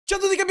Ciao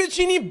a tutti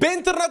campioncini,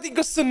 bentornati in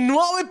questo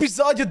nuovo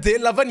episodio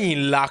della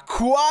Vanilla.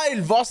 Qua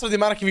il vostro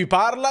TheMark vi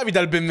parla, vi dà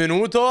il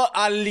benvenuto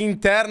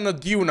all'interno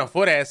di una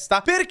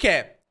foresta.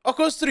 Perché? Ho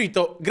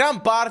costruito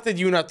gran parte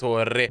di una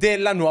torre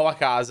della nuova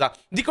casa.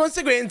 Di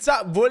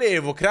conseguenza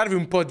volevo crearvi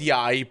un po' di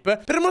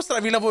hype per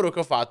mostrarvi il lavoro che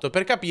ho fatto,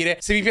 per capire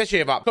se vi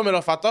piaceva come l'ho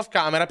fatto off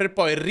camera, per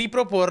poi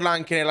riproporla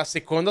anche nella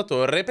seconda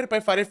torre, per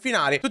poi fare il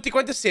finale tutti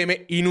quanti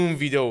assieme in un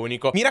video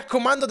unico. Mi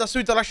raccomando, da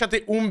subito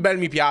lasciate un bel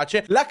mi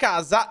piace. La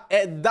casa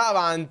è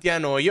davanti a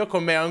noi, io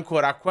con me ho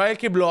ancora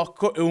qualche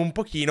blocco e un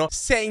pochino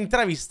si è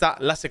intravista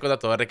la seconda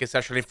torre che si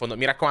lascia lì in fondo.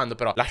 Mi raccomando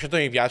però, lasciate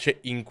un mi piace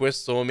in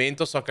questo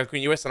momento. So che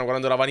alcuni di voi stanno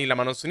guardando la Vanilla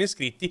ma non sono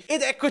iscritti,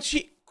 ed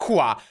eccoci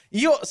qua.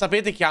 Io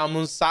sapete che amo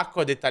un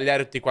sacco a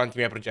dettagliare tutti quanti i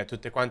miei progetti,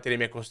 tutte quante le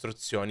mie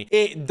costruzioni,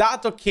 e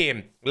dato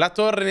che la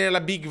torre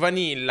nella Big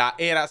Vanilla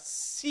era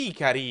sì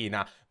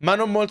carina ma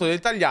non molto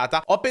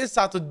dettagliata, ho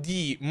pensato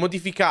di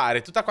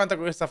modificare tutta quanta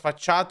questa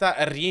facciata,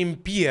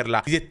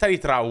 riempirla di dettagli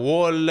tra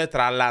wall,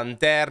 tra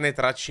lanterne,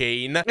 tra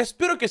chain, e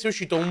spero che sia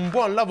uscito un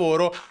buon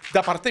lavoro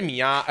da parte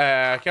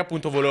mia, che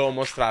appunto volevo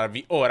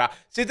mostrarvi. Ora,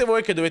 siete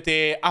voi che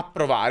dovete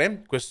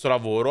approvare questo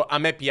lavoro. A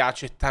me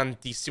piace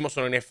tantissimo,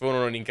 sono in F1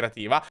 non in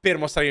creativa, per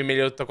mostrarvi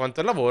meglio tutto quanto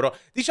il lavoro.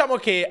 Diciamo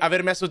che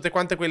aver messo tutte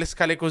quante quelle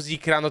scale così,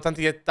 creando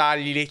tanti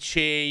dettagli, le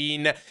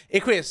chain,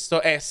 e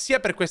questo è sia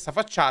per questa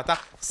facciata,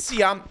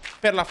 sia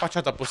per la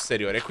facciata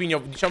posteriore. Quindi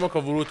diciamo che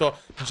ho voluto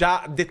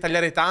già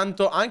dettagliare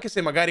tanto, anche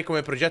se magari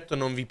come progetto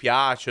non vi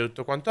piace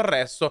tutto quanto il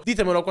resto,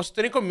 ditemelo qua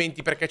sotto nei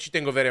commenti, perché ci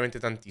tengo veramente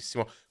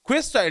tantissimo.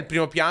 Questo è il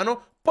primo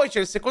piano, poi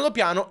c'è il secondo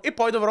piano e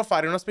poi dovrò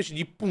fare una specie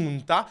di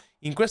punta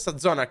in questa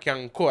zona che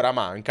ancora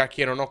manca,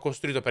 che non ho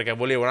costruito perché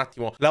volevo un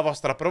attimo la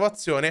vostra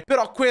approvazione.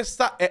 Però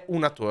questa è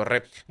una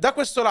torre. Da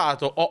questo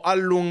lato ho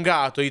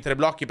allungato i 3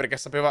 blocchi perché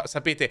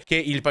sapete che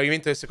il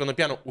pavimento del secondo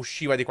piano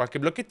usciva di qualche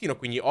blocchettino,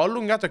 quindi ho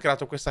allungato e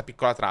creato questa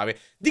piccola trave.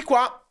 Di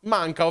qua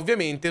manca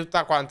ovviamente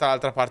tutta quanta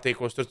l'altra parte di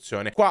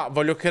costruzione. Qua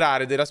voglio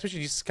creare della specie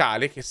di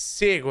scale che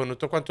seguono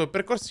tutto quanto il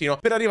percorsino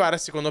per arrivare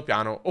al secondo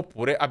piano,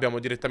 oppure abbiamo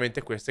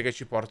direttamente queste che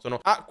ci portano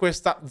a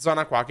questa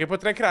zona qua, che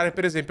potrei creare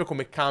per esempio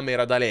come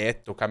camera da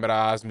letto, camera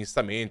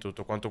smistamento,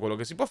 tutto quanto quello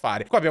che si può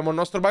fare. Qua abbiamo il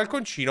nostro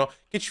balconcino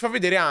che ci fa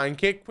vedere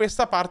anche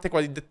questa parte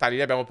qua di dettagli.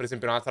 Lì abbiamo per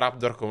esempio una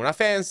trapdoor con una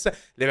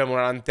fence, lì abbiamo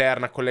una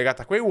lanterna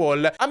collegata a quei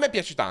wall. A me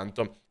piace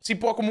tanto. Si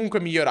può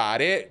comunque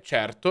migliorare,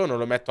 certo, non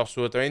lo metto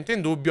assolutamente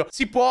in dubbio.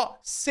 Si può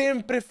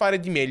sempre fare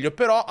di meglio,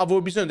 però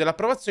avevo bisogno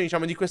dell'approvazione,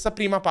 diciamo, di questa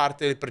prima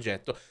parte del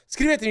progetto.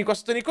 Scrivetemi qua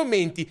sotto nei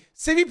commenti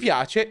se vi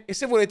piace e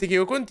se volete che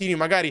io continui,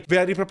 magari ve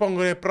la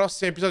ripropongo nel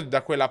prossimo episodio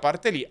da quella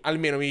parte lì,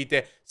 almeno mi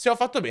dite se ho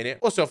fatto bene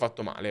o se ho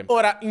fatto male.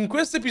 Ora, in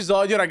questo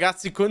episodio,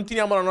 ragazzi,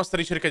 continuiamo la nostra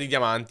ricerca di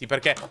diamanti,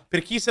 perché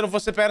per chi se lo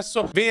fosse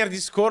perso, venerdì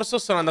scorso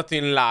sono andato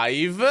in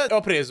live e ho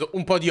preso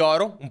un po' di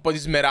oro, un po' di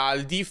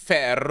smeraldi,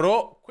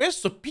 ferro,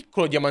 questo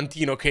piccolo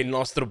diamantino che è il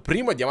nostro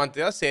primo diamante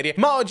della serie,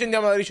 ma oggi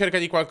andiamo alla ricerca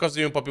di qualcosa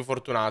di un po' più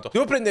fortunato.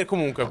 Devo prendere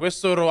comunque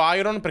questo raw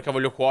iron perché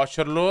voglio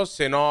cuocerlo,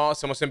 se no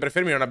siamo sempre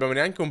fermi, non abbiamo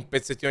neanche un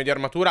pezzettino di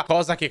armatura,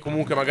 cosa che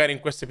comunque magari in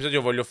questo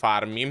episodio voglio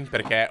farmi,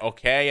 perché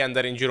ok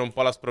andare in giro un po'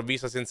 alla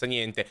sprovvista senza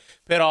niente,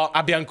 però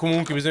abbiamo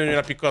comunque bisogno di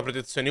una piccola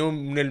protezione.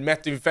 Un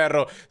elmetto in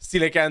ferro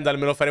stile Kendall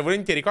me lo farei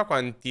volentieri. Qua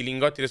quanti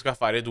lingotti riesco a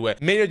fare? 2.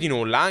 Meglio di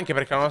nulla, anche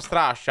perché la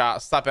nostra ascia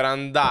sta per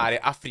andare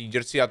a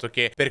friggersi, dato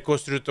che per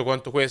costruire tutto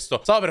quanto questo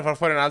stavo per far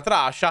fuori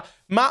un'altra ascia,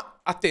 ma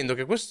attendo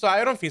che questo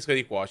iron finisca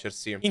di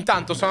cuocersi.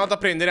 Intanto sono andato a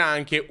prendere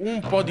anche un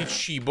po' di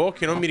cibo,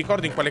 che non mi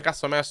ricordo in quale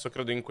cassa ho messo,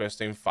 credo in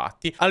questa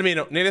infatti.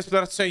 Almeno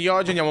nell'esplorazione di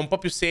oggi andiamo un po'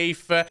 più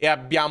safe e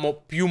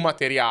abbiamo più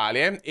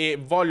materiale, e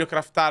voglio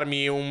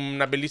craftarmi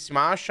una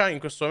bellissima ascia in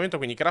questo momento,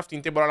 quindi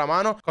crafting table alla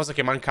mano, cosa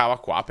che mancava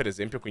qua per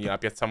esempio, quindi la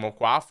piazziamo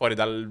qua fuori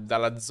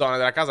dalla zona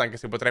della casa, anche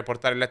se potrei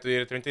portare il letto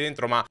direttamente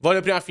dentro, ma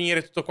voglio prima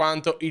finire tutto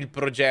quanto il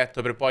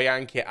progetto per poi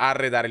anche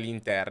arredare gli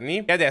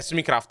interni. E adesso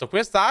mi crafto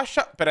questa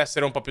ascia per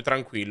essere un po' più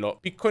tranquillo.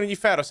 Picconi di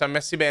ferro siamo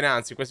messi bene,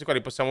 anzi questi qua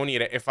li possiamo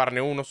unire e farne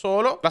uno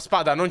solo. La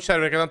spada non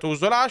serve perché tanto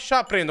uso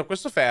l'ascia. Prendo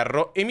questo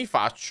ferro e mi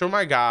faccio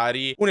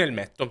magari un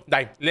elmetto.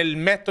 Dai,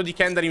 l'elmetto di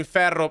Kendall in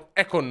ferro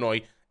è con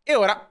noi. E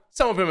ora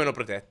siamo più o meno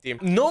protetti.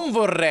 Non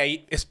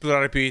vorrei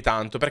esplorare più di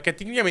tanto, perché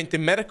tecnicamente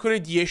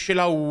mercoledì esce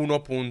la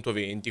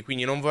 1.20,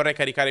 quindi non vorrei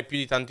caricare più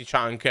di tanti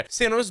chunk.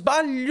 Se non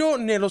sbaglio,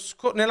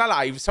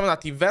 nella live siamo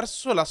andati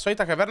verso la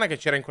solita caverna che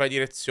c'era in quella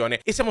direzione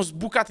e siamo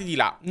sbucati di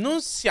là.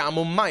 Non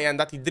siamo mai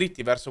andati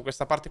dritti verso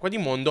questa parte qua di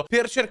mondo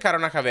per cercare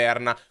una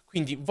caverna,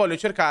 quindi voglio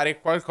cercare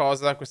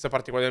qualcosa da questa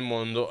parte qua del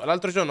mondo.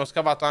 L'altro giorno ho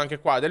scavato anche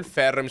qua del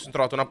ferro e mi sono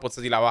trovato una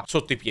pozza di lava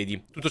sotto i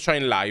piedi. Tutto ciò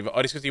in live. Ho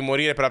rischiato di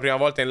morire per la prima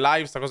volta in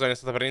live, sta cosa non è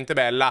stata per niente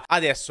bella.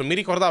 Adesso mi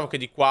ricordavo che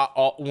di qua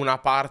ho una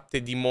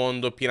parte di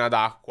mondo piena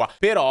d'acqua,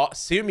 però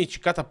se io mi ci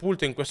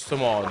catapulto in questo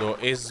modo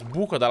e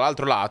sbuco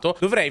dall'altro lato,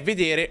 dovrei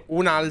vedere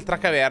un'altra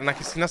caverna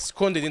che si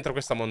nasconde dentro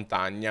questa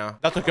montagna.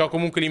 Dato che ho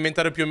comunque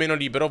l'inventario più o meno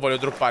libero, voglio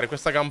droppare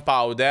questa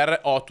gunpowder.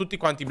 Ho tutti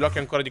quanti i blocchi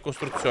ancora di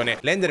costruzione.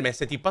 L'enderman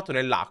si è tippato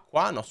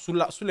nell'acqua, no,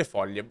 sulle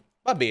foglie.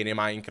 Va bene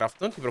Minecraft,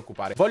 non ti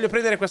preoccupare. Voglio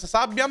prendere questa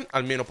sabbia,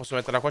 almeno posso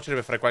metterla qua,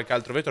 per fare qualche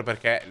altro vetro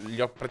perché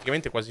li ho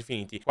praticamente quasi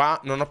finiti. Qua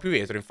non ho più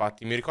vetro,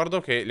 infatti. Mi ricordo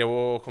che li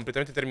avevo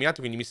completamente terminati,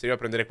 quindi mi serviva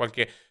prendere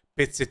qualche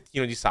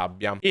pezzettino di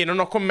sabbia. E non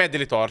ho con me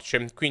delle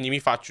torce, quindi mi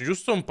faccio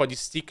giusto un po' di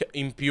stick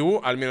in più,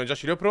 almeno già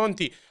ce li ho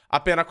pronti.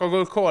 Appena colgo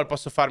il coal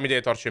posso farmi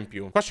delle torce in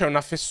più. Qua c'è una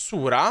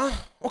fessura.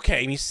 Ok,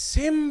 mi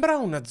sembra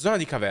una zona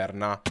di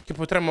caverna, che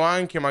potremmo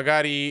anche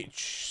magari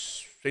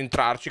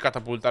entrarci,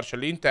 catapultarci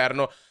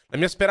all'interno. La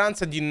mia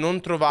speranza è di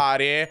non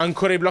trovare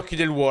ancora i blocchi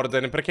del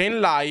Warden, perché in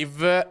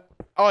live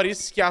ho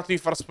rischiato di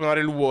far spawnare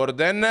il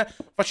Warden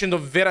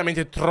facendo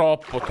veramente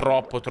troppo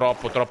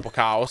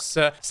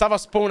caos. Stava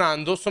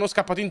spawnando, sono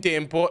scappato in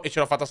tempo e ce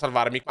l'ho fatta a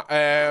salvarmi. Ma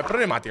è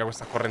problematica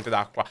questa corrente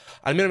d'acqua.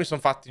 Almeno mi sono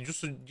fatti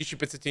giusto 10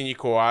 pezzettini di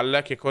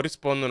coal che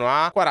corrispondono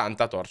a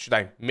 40 torce.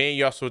 Dai,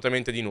 meglio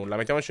assolutamente di nulla.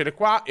 Mettiamocele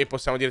qua e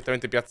possiamo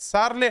direttamente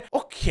piazzarle.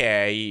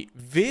 Ok,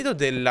 vedo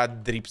della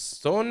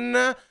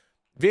dripstone.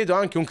 Vedo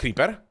anche un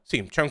creeper.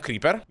 Sì, c'è un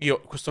creeper.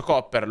 Io questo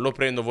copper lo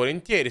prendo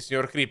volentieri.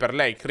 Signor creeper,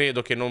 lei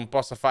credo che non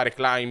possa fare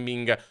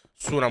climbing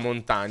su una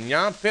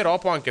montagna, però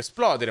può anche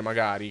esplodere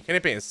magari. Che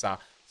ne pensa?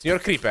 Signor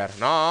creeper,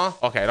 no?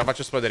 Ok, lo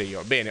faccio esplodere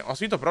io. Bene, ho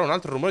sentito però un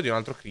altro rumore di un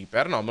altro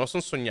creeper. No, me lo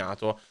sono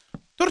sognato.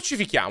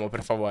 Torcifichiamo,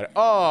 per favore.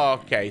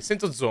 Ok,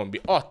 sento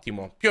zombie.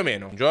 Ottimo, più o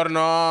meno.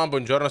 Buongiorno,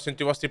 buongiorno,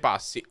 sento i vostri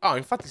passi. Oh,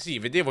 infatti sì,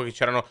 vedevo che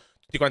c'erano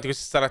tutti quanti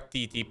questi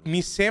stalattiti.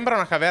 Mi sembra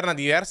una caverna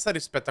diversa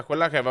rispetto a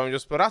quella che avevamo già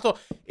esplorato,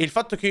 e il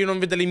fatto che io non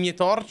veda le mie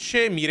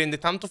torce mi rende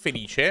tanto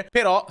felice.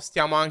 Però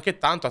stiamo anche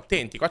tanto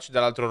attenti. Qua c'è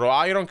dall'altro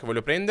raw iron che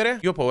voglio prendere.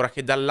 Io ho paura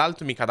che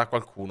dall'alto mi cada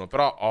qualcuno,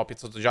 però ho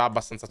piazzato già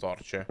abbastanza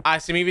torce. Ah, e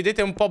se mi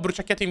vedete un po'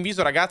 bruciacchiato in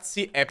viso,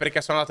 ragazzi, è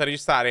perché sono andato a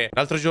registrare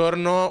l'altro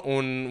giorno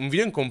un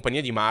video in compagnia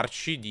di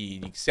Marci,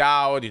 di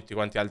Xiao, di tutti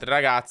quanti altri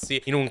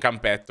ragazzi, in un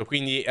campetto.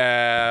 Quindi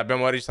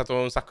abbiamo registrato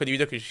un sacco di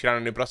video che usciranno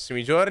nei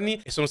prossimi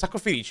giorni e sono un sacco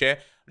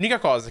felice. L'unica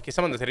cosa è che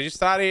siamo andati a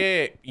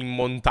registrare in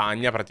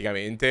montagna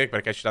praticamente,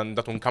 perché ci hanno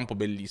dato un campo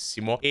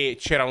bellissimo e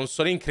c'era un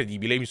sole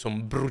incredibile e mi sono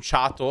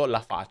bruciato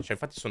la faccia.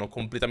 Infatti sono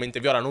completamente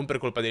viola, non per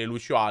colpa delle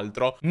luci o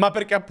altro, ma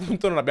perché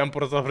appunto non abbiamo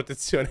portato la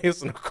protezione. Io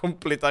sono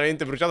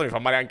completamente bruciato, mi fa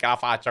male anche la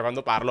faccia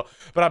quando parlo.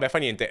 Però vabbè, fa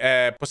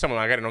niente, possiamo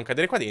magari non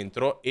cadere qua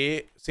dentro.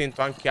 E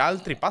sento anche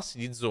altri passi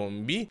di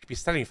zombie. I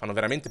pipistrelli mi fanno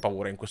veramente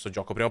paura in questo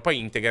gioco. Prima o poi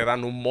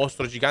integreranno un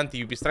mostro gigante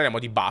di pipistrelli a mo'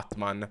 di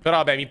Batman. Però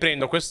vabbè, mi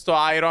prendo questo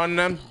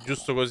iron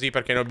giusto così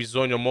perché ne ho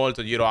bisogno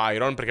molto di raw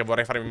iron, perché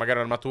vorrei farmi magari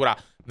un'armatura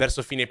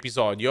verso fine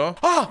episodio.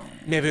 Ah!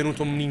 Mi è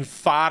venuto un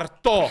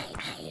infarto.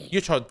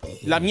 Io ho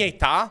la mia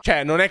età,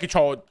 cioè non è che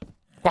ho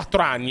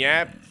 4 anni,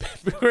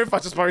 come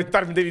faccio a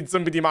spaventarmi degli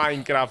zombie di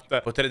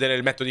Minecraft? Potere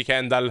dell'elmetto di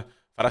Kendall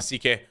farà sì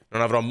che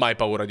non avrò mai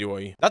paura di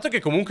voi. Dato che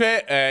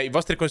comunque i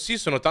vostri consigli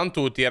sono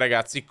tanto utili,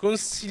 ragazzi,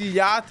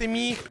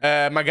 consigliatemi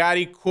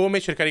magari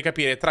come cercare di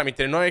capire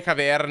tramite le nuove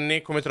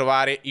caverne come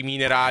trovare i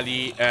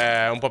minerali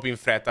un po' più in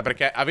fretta,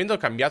 perché avendo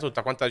cambiato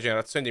tutta quanta la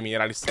generazione dei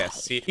minerali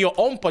stessi, io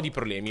ho un po' di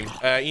problemi.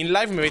 In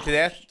live mi avete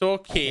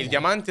detto che il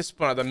diamante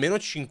spawna da meno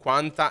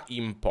 50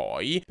 in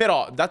poi,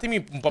 però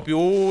datemi un po'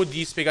 più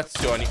di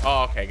spiegazioni.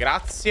 Ok,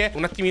 grazie.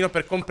 Un attimino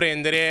per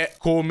comprendere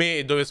come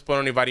e dove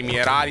spawnano i vari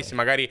minerali, se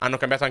magari hanno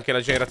cambiato anche la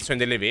generazione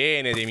delle vene,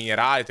 dei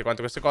minerali, tutte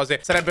quante queste cose,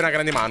 sarebbe una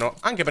grande mano.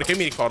 Anche perché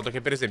mi ricordo che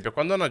per esempio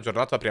quando hanno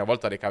aggiornato la prima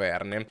volta le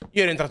caverne,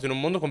 io ero entrato in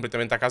un mondo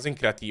completamente a caso in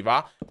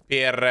creativa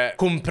per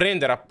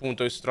comprendere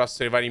appunto dove si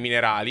trovassero i vari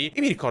minerali, e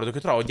mi ricordo che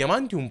trovo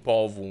diamanti un po'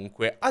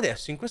 ovunque.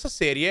 Adesso in questa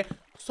serie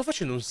sto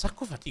facendo un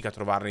sacco fatica a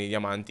trovarne i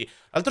diamanti.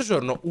 L'altro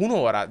giorno,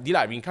 un'ora di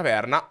live in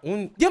caverna,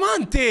 un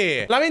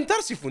diamante!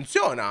 Lamentarsi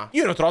funziona!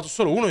 Io ne ho trovato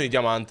solo uno di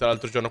diamante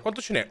l'altro giorno.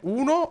 Quanto ce n'è?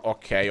 Uno?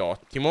 Ok,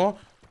 ottimo.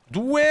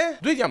 Due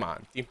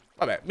diamanti.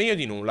 Vabbè, meglio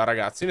di nulla,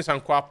 ragazzi. Noi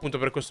siamo qua appunto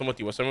per questo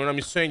motivo. Siamo in una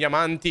missione di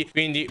diamanti,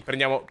 quindi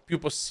prendiamo più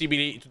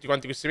possibili tutti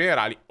quanti questi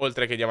minerali,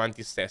 oltre che i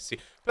diamanti stessi.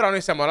 Però noi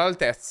siamo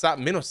all'altezza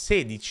meno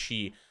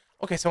 16.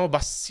 Ok, siamo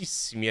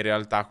bassissimi in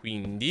realtà,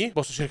 quindi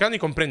sto cercando di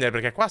comprendere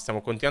perché qua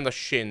stiamo continuando a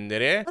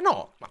scendere. Ma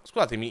no, ma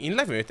scusatemi, in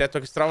live mi avete detto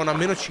che si trovano a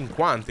meno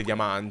 50 i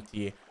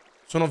diamanti.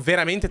 Sono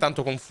veramente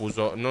tanto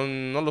confuso.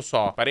 Non lo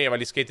so. Pareva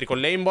gli skateri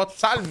con l'aimbot.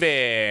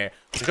 Salve!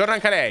 Buongiorno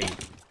anche a lei.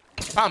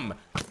 Pam!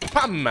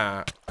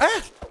 Pam!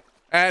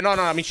 No,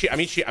 amici,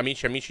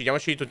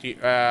 diamoci tutti.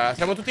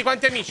 Siamo tutti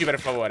quanti amici, per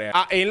favore.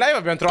 Ah, e in live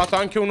abbiamo trovato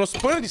anche uno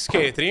spawner di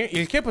scheletri,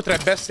 il che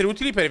potrebbe essere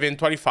utili per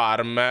eventuali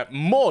farm.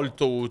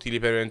 Molto utili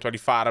per eventuali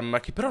farm,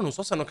 che però non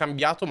so se hanno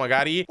cambiato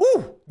magari...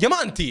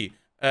 diamanti!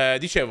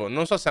 Dicevo,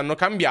 non so se hanno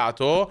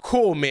cambiato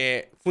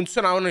come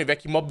funzionavano i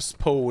vecchi mob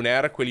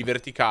spawner, quelli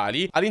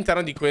verticali,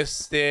 all'interno di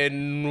queste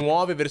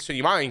nuove versioni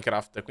di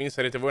Minecraft. Quindi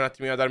sarete voi un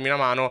attimino a darmi una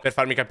mano per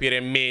farmi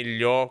capire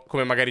meglio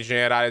come magari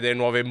generare delle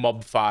nuove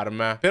mob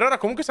farm. Per ora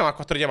comunque siamo a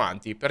 4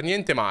 diamanti, per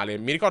niente male.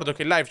 Mi ricordo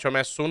che in live ci ho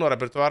messo un'ora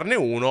per trovarne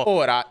uno.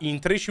 Ora, in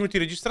 13 minuti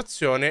di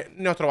registrazione,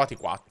 ne ho trovati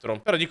 4.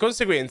 Però di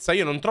conseguenza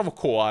io non trovo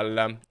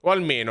coal, o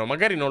almeno,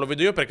 magari non lo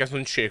vedo io perché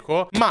sono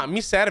cieco, ma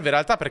mi serve in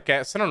realtà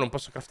perché sennò non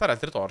posso craftare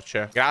altre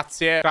torce.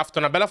 Grazie. Crafto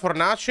una bella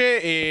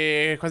fornace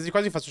e quasi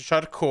quasi faccio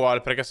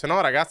charcoal, perché sennò,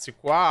 ragazzi,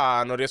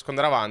 qua non riesco ad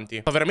andare avanti.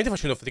 Sto veramente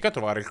facendo fatica a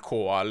trovare il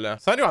coal.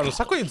 Stanno arrivando un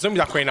sacco di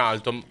zombie da qua in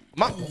alto.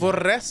 Ma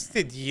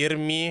vorreste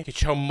dirmi che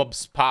c'è un mob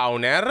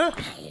spawner?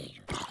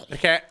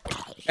 Perché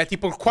è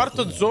tipo il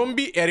quarto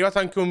zombie e è arrivato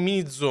anche un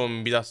mini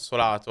zombie da sto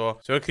lato.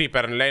 Se il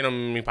creeper, lei non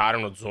mi pare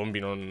uno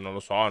zombie, non lo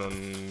so,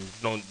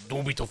 non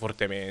dubito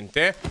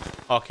fortemente.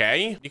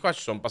 Ok, di qua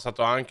ci sono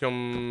passato anche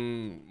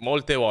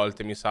molte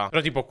volte, mi sa.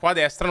 Però tipo qua a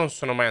destra non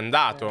sono mai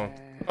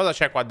andato. Cosa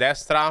c'è qua a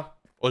destra?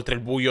 Oltre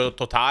il buio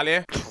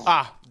totale.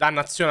 Ah,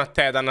 dannazione a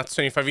te,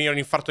 dannazione, mi fai venire un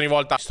infarto ogni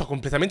volta. Sto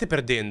completamente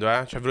perdendo,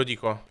 cioè ve lo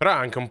dico. Però è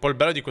anche un po' il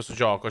bello di questo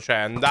gioco. Cioè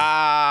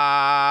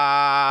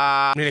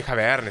andare nelle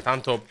caverne.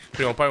 Tanto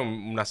prima o poi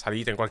una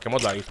salita in qualche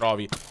modo la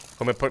ritrovi.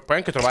 Come puoi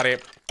anche trovare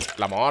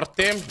la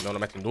morte, non lo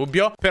metto in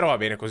dubbio. Però va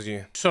bene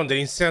così. Ci sono delle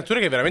insenature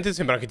che veramente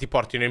sembrano che ti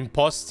portino in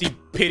posti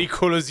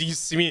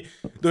pericolosissimi,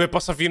 dove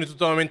possa finire tutto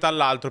da un momento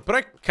all'altro. Però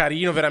è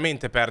carino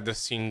veramente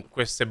perdersi in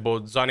queste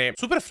zone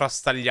super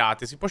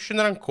frastagliate. Si può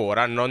scendere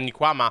ancora, non di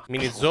qua, ma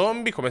mini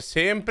zombie come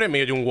sempre.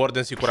 Meglio di un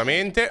warden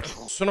sicuramente.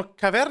 Sono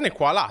caverne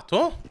qua a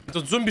lato?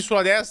 Vedo zombie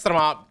sulla destra,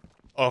 ma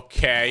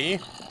ok.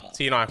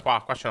 Sì, no, è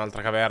qua. Qua c'è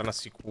un'altra caverna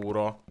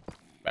sicuro.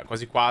 Beh,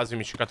 quasi quasi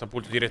mi ci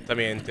catapulto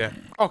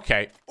direttamente.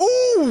 Ok.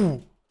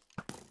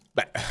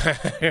 Beh,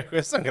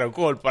 questo è un gran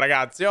colpo,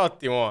 ragazzi.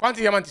 Ottimo.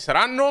 Quanti diamanti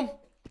saranno?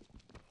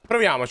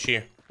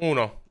 Proviamoci.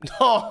 1.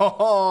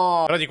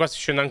 No. Però di qua si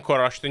scende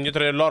ancora. Lasciate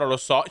indietro dell'oro, lo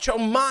so. C'è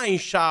un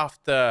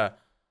mineshaft.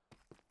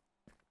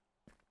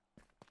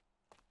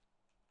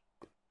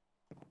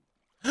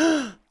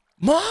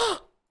 Ma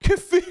che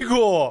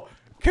figo.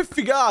 Che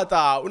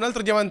figata. Un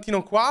altro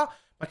diamantino qua.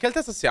 Ma che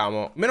altezza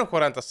siamo? Meno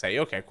 46.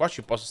 Ok, qua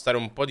ci posso stare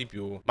un po' di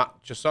più. Ma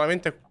c'è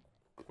solamente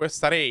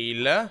questa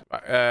rail.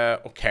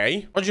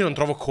 Ok. Oggi non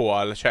trovo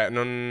coal. Cioè,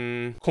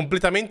 non...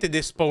 completamente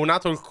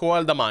despawnato il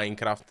coal da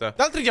Minecraft.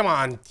 Altri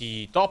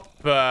diamanti.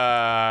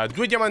 Top.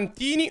 2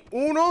 diamantini.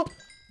 1,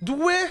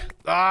 2.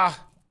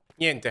 Ah,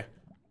 niente.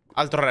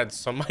 Altro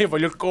redstone. Ma io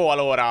voglio il coal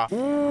ora.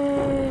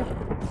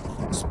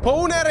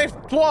 Spawner e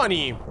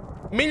tuoni.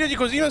 Meglio di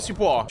così non si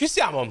può. Ci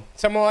siamo.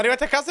 Siamo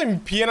arrivati a casa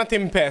in piena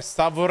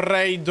tempesta.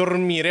 Vorrei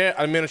dormire.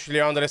 Almeno ci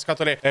leviamo dalle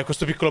scatole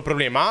questo piccolo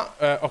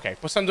problema. Ok,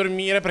 possiamo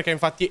dormire perché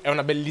infatti è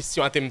una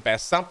bellissima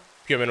tempesta.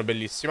 Più o meno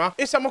bellissima.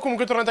 E siamo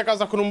comunque tornati a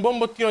casa con un buon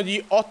bottino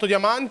di 8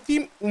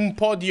 diamanti. Un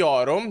po' di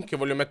oro che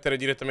voglio mettere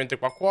direttamente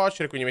qua a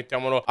cuocere. Quindi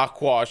mettiamolo a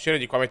cuocere.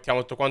 Di qua mettiamo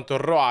tutto quanto il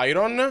raw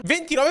iron.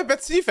 29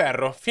 pezzi di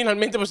ferro.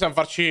 Finalmente possiamo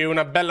farci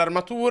una bella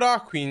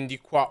armatura. Quindi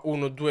qua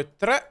 1, 2,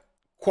 3,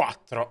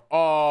 4.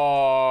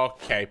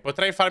 Ok,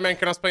 potrei farmi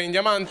anche una spada in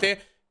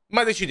diamante,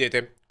 ma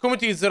decidete. Come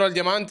utilizzerò il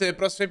diamante nel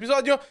prossimo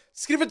episodio?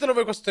 Scrivetelo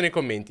voi questo nei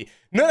commenti.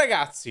 Noi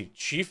ragazzi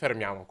ci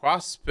fermiamo qua.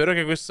 Spero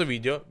che questo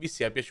video vi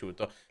sia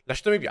piaciuto.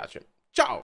 Lasciate un mi piace. Ciao!